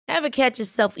Ever catch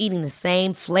yourself eating the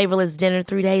same flavorless dinner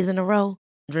 3 days in a row?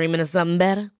 Dreaming of something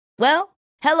better? Well,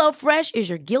 HelloFresh is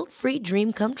your guilt-free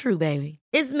dream come true, baby.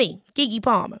 It's me, Keke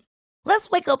Palmer. Let's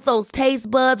wake up those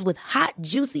taste buds with hot,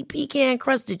 juicy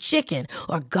pecan-crusted chicken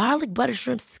or garlic butter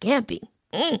shrimp scampi.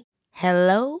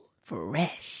 Hello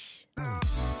Fresh.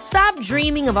 Stop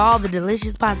dreaming of all the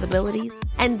delicious possibilities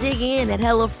and dig in at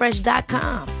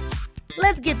HelloFresh.com.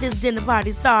 Let's get this dinner party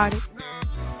started.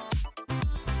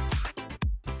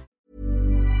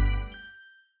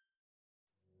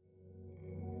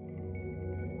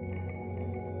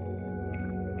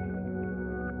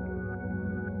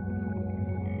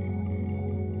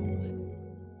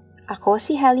 Ako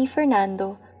si Hallie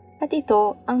Fernando at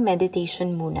ito ang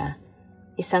Meditation Muna,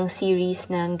 isang series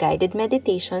ng guided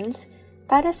meditations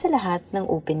para sa lahat ng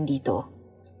open dito.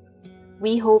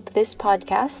 We hope this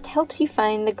podcast helps you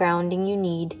find the grounding you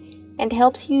need and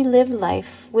helps you live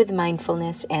life with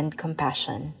mindfulness and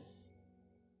compassion.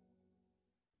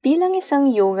 Bilang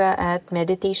isang yoga at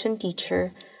meditation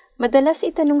teacher, madalas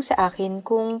itanong sa akin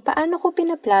kung paano ko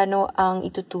pinaplano ang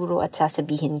ituturo at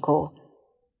sasabihin ko.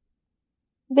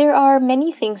 There are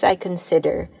many things I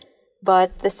consider,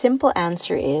 but the simple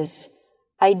answer is,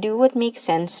 I do what makes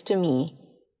sense to me,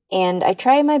 and I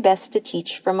try my best to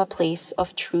teach from a place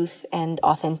of truth and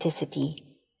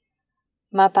authenticity.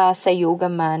 Mapa sa yoga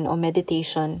man o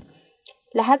meditation,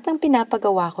 lahat ng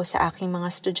pinapagawa ko sa aking mga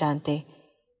estudyante,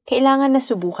 kailangan na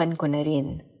subukan ko na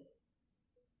rin.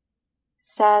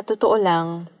 Sa totoo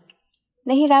lang,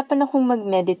 nahirapan akong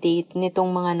mag-meditate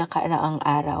nitong mga nakaraang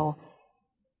araw.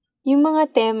 Yung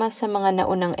mga tema sa mga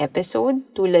naunang episode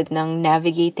tulad ng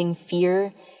navigating fear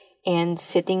and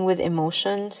sitting with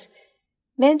emotions,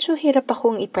 medyo hirap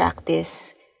akong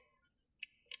i-practice.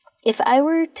 If I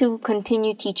were to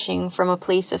continue teaching from a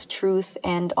place of truth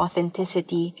and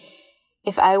authenticity,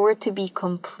 if I were to be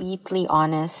completely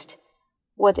honest,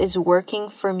 what is working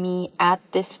for me at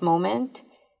this moment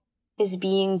is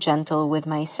being gentle with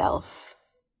myself.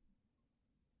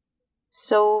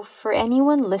 So, for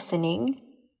anyone listening,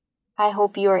 I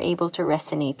hope you are able to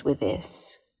resonate with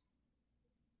this.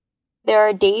 There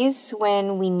are days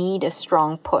when we need a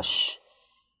strong push.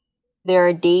 There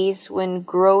are days when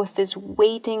growth is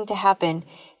waiting to happen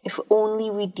if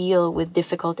only we deal with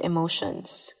difficult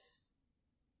emotions.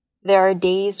 There are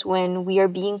days when we are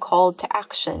being called to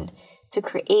action to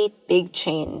create big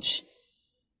change.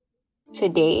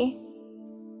 Today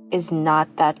is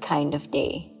not that kind of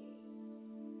day.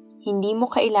 Hindi mo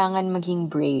kailangan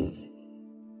maging brave.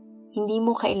 Hindi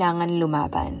mo kailangan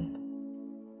lumaban.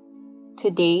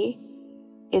 Today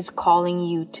is calling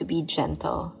you to be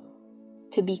gentle,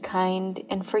 to be kind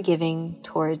and forgiving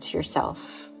towards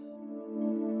yourself.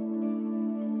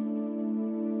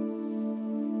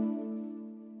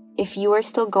 If you are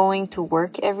still going to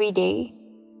work every day,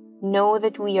 know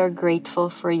that we are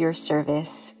grateful for your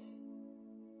service.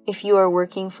 If you are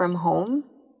working from home,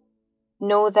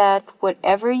 know that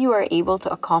whatever you are able to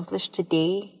accomplish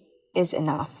today is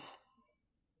enough.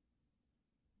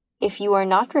 If you are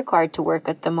not required to work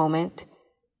at the moment,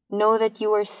 know that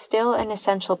you are still an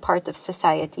essential part of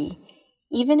society.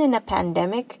 Even in a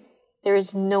pandemic, there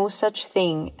is no such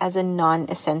thing as a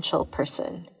non-essential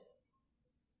person.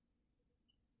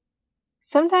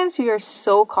 Sometimes we are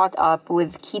so caught up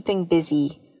with keeping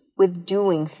busy, with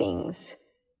doing things,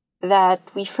 that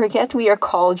we forget we are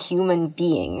called human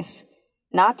beings,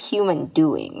 not human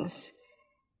doings.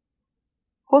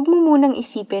 Huwag mo munang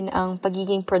isipin ang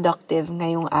pagiging productive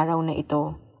ngayong araw na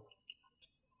ito.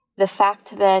 The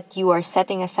fact that you are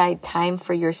setting aside time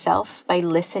for yourself by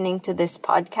listening to this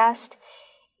podcast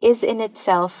is in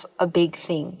itself a big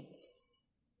thing.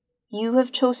 You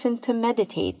have chosen to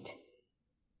meditate,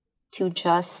 to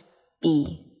just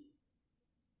be.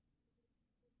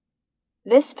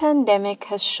 This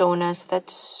pandemic has shown us that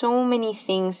so many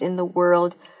things in the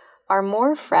world are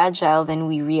more fragile than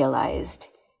we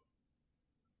realized.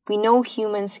 We know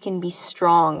humans can be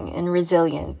strong and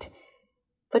resilient,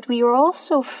 but we are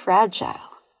also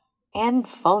fragile and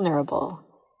vulnerable.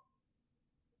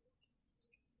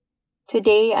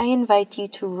 Today, I invite you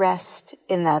to rest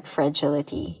in that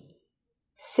fragility,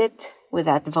 sit with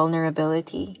that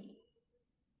vulnerability,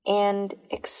 and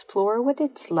explore what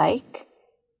it's like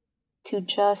to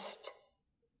just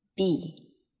be.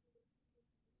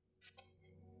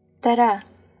 Tara,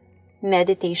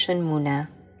 meditation muna.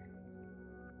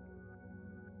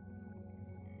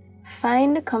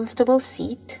 Find a comfortable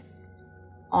seat,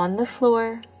 on the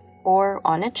floor or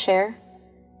on a chair.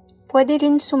 Pwede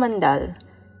rin sumandal.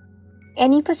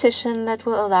 Any position that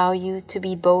will allow you to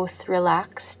be both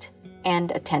relaxed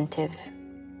and attentive.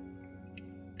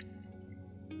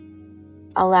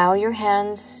 Allow your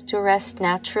hands to rest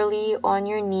naturally on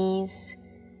your knees,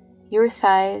 your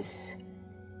thighs,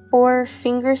 or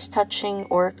fingers touching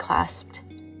or clasped.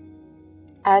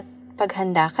 At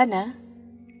paghanda ka na,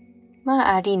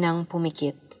 maaari nang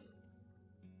pumikit.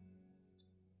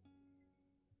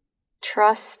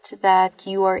 Trust that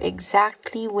you are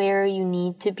exactly where you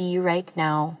need to be right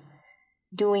now,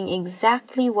 doing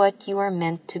exactly what you are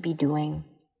meant to be doing.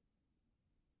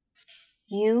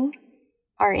 You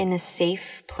are in a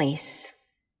safe place.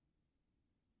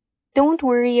 Don't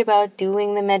worry about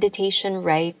doing the meditation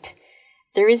right.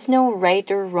 There is no right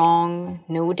or wrong,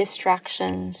 no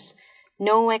distractions,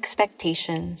 no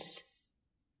expectations.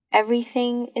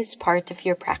 Everything is part of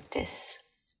your practice.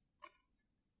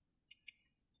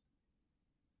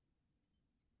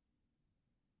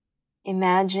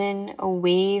 Imagine a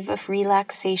wave of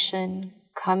relaxation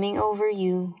coming over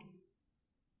you,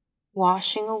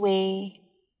 washing away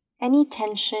any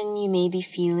tension you may be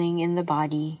feeling in the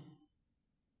body.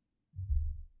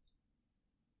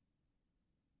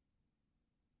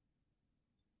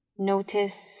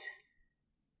 Notice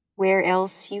where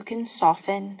else you can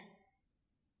soften.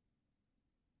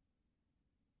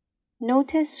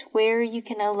 Notice where you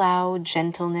can allow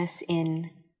gentleness in.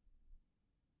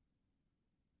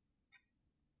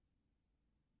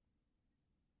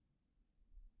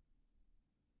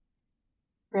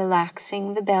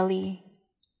 Relaxing the belly.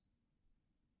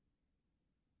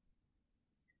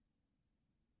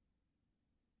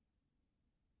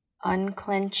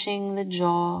 Unclenching the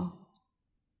jaw.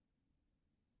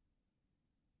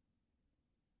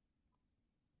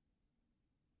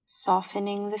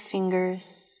 Softening the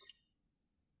fingers.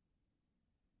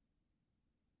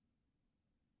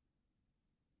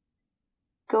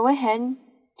 Go ahead,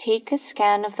 take a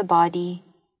scan of the body,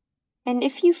 and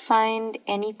if you find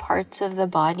any parts of the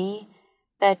body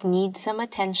that need some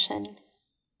attention,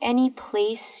 any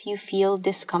place you feel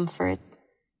discomfort,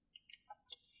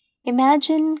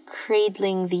 imagine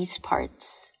cradling these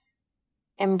parts,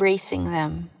 embracing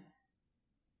them.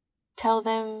 Tell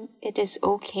them it is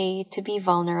okay to be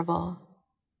vulnerable,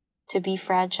 to be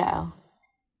fragile.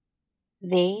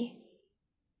 They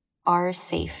are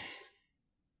safe.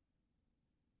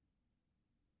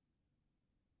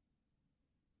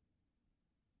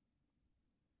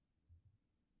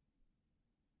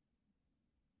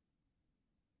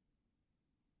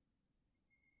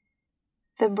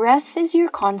 The breath is your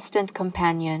constant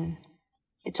companion.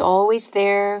 It's always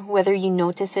there, whether you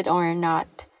notice it or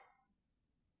not.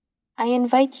 I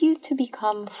invite you to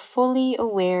become fully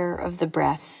aware of the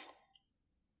breath.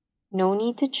 No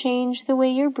need to change the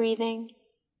way you're breathing.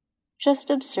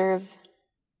 Just observe.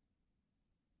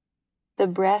 The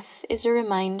breath is a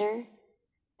reminder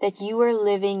that you are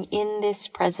living in this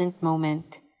present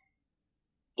moment,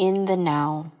 in the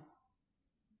now.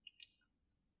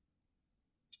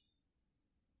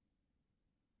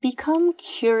 Become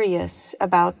curious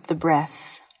about the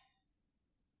breath.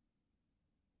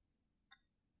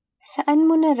 Saan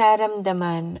mo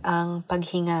nararamdaman ang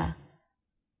paghinga?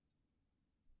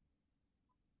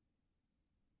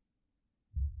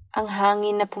 Ang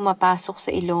hangin na pumapasok sa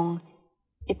ilong,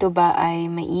 ito ba ay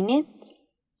mainit,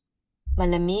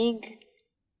 malamig,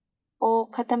 o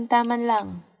katamtaman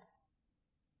lang?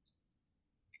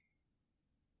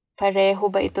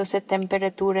 Pareho ba ito sa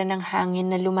temperatura ng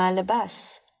hangin na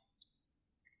lumalabas?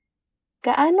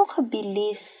 Gaano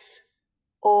kabilis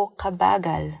o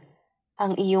kabagal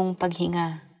ang iyong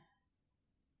paghinga?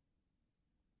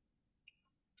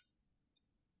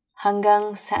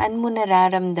 Hanggang saan mo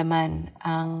nararamdaman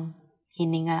ang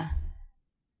hininga?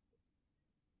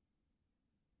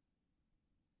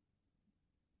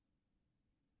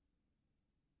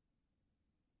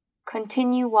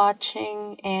 Continue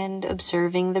watching and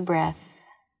observing the breath.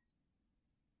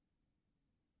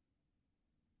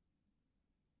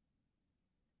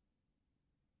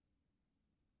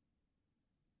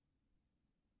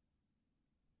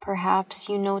 Perhaps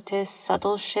you notice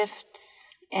subtle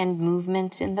shifts and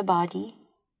movements in the body.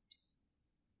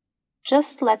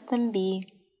 Just let them be.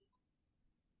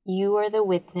 You are the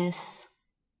witness.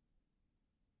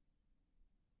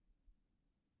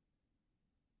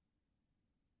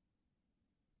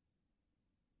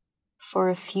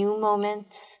 For a few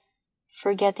moments,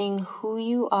 forgetting who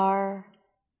you are,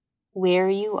 where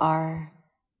you are,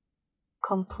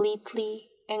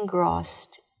 completely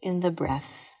engrossed in the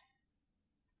breath.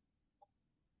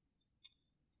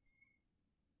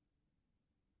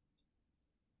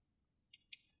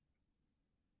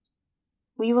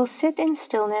 We will sit in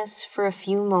stillness for a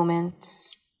few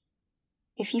moments.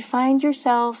 If you find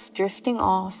yourself drifting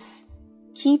off,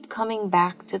 keep coming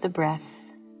back to the breath.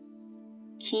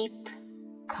 Keep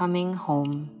coming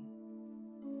home.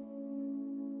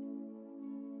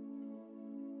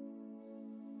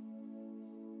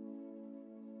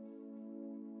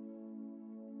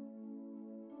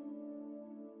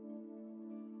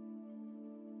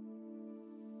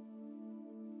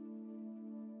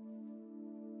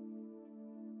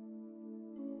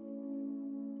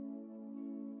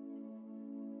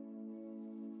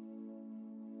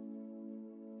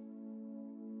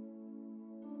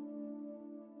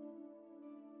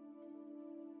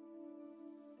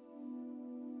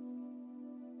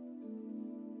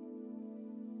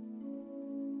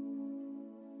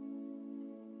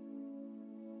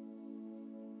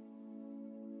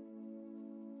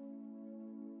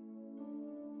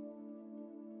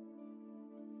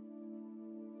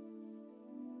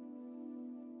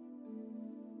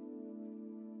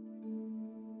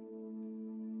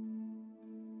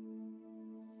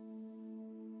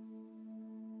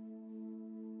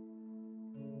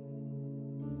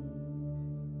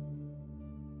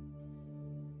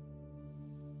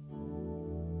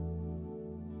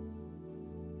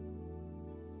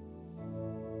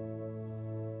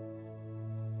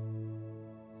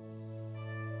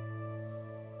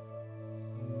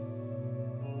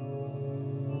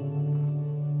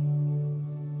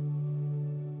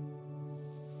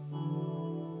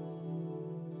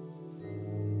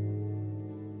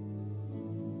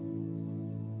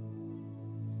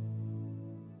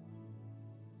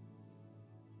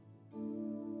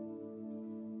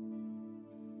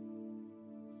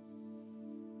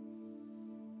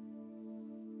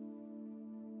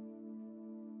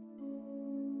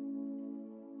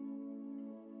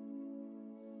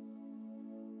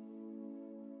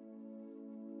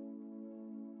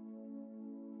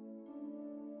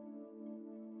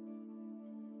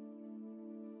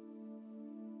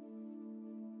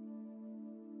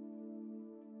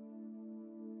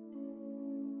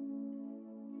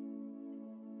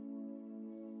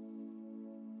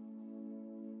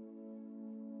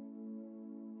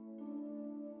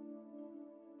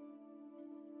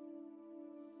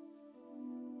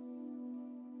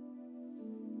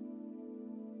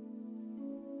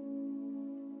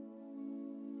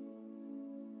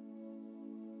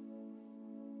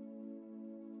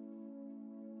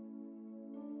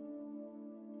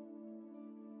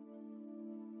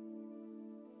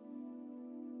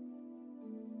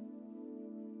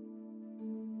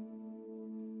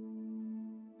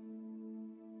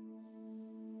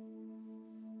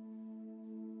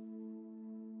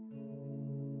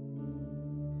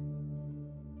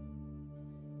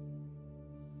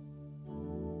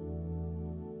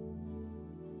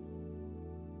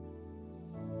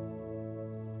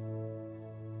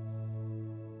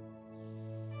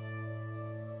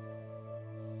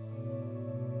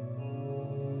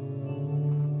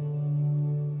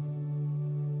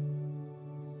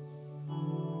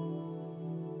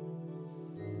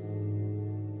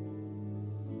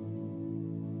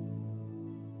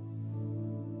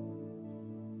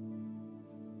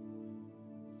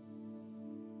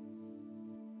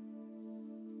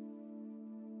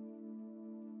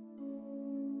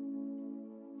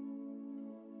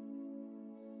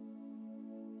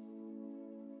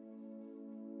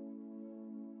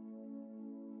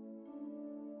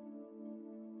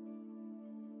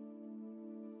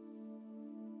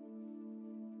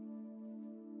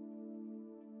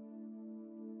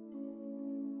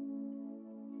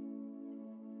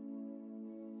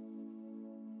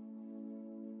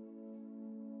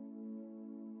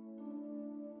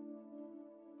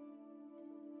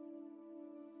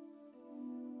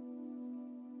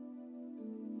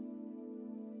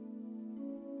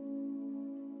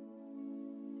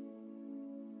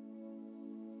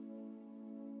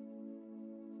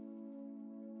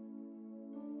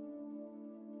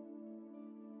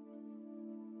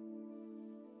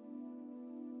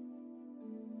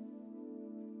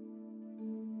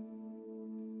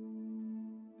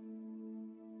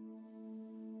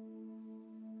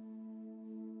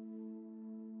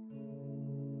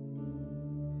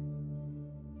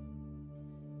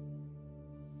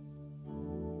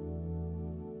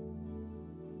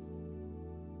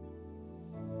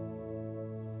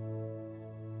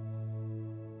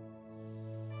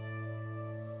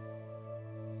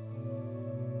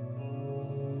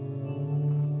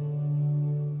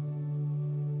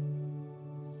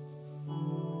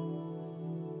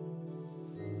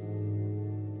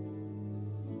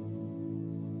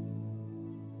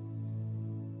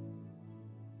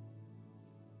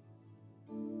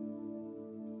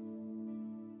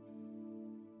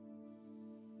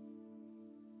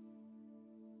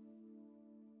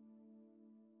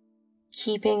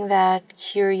 keeping that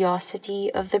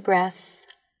curiosity of the breath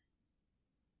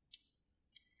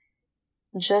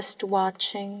just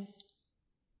watching,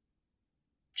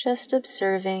 just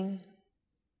observing.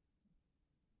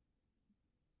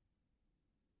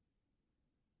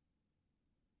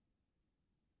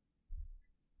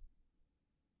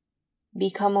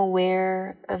 Become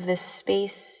aware of the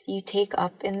space you take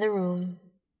up in the room.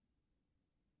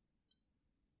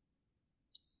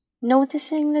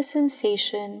 Noticing the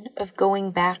sensation of going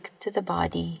back to the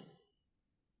body,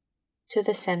 to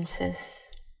the senses.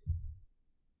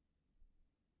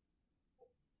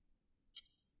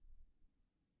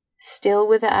 Still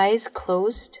with the eyes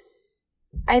closed,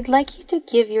 I'd like you to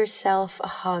give yourself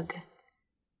a hug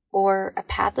or a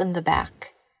pat on the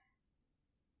back.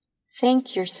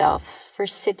 Thank yourself for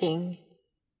sitting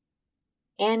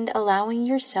and allowing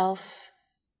yourself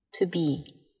to be.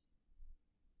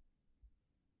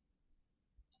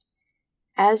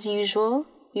 As usual,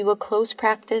 we will close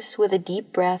practice with a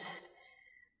deep breath.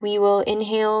 We will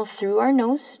inhale through our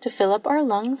nose to fill up our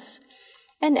lungs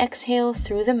and exhale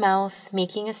through the mouth,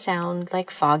 making a sound like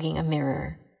fogging a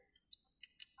mirror.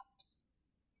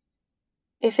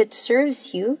 If it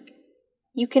serves you,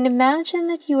 you can imagine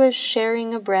that you are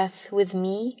sharing a breath with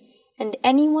me and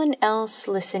anyone else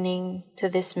listening to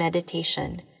this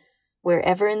meditation,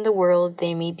 wherever in the world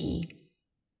they may be.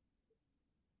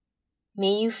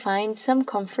 May you find some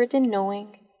comfort in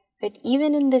knowing that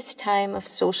even in this time of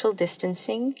social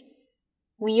distancing,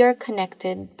 we are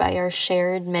connected by our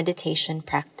shared meditation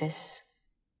practice.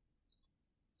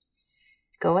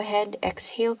 Go ahead,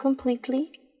 exhale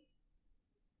completely.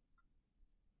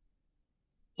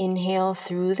 Inhale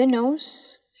through the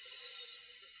nose.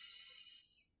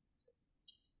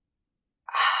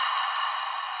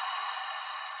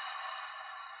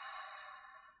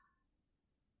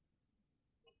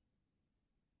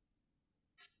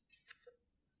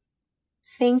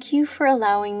 Thank you for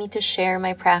allowing me to share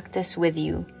my practice with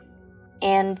you,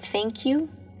 and thank you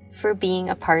for being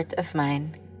a part of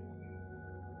mine.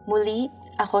 Muli,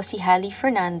 ako si Hali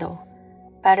Fernando.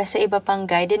 Para sa iba pang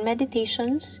guided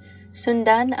meditations,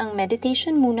 sundan ang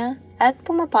Meditation Muna at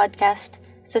Puma-podcast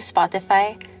sa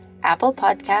Spotify, Apple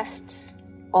Podcasts,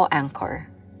 o Anchor.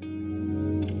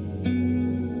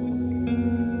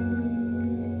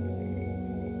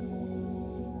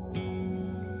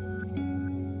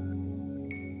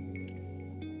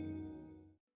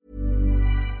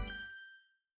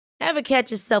 Ever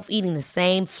catch yourself eating the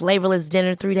same flavorless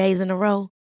dinner 3 days in a row?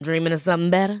 Dreaming of something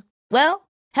better? Well,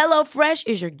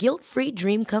 HelloFresh is your guilt-free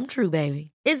dream come true,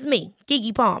 baby. It's me,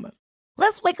 Keke Palmer.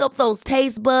 Let's wake up those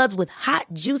taste buds with hot,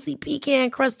 juicy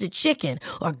pecan-crusted chicken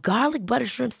or garlic butter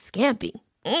shrimp scampi.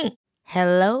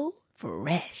 Hello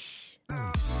Fresh.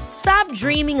 Stop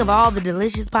dreaming of all the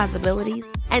delicious possibilities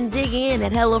and dig in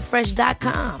at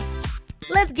HelloFresh.com.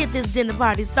 Let's get this dinner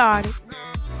party started.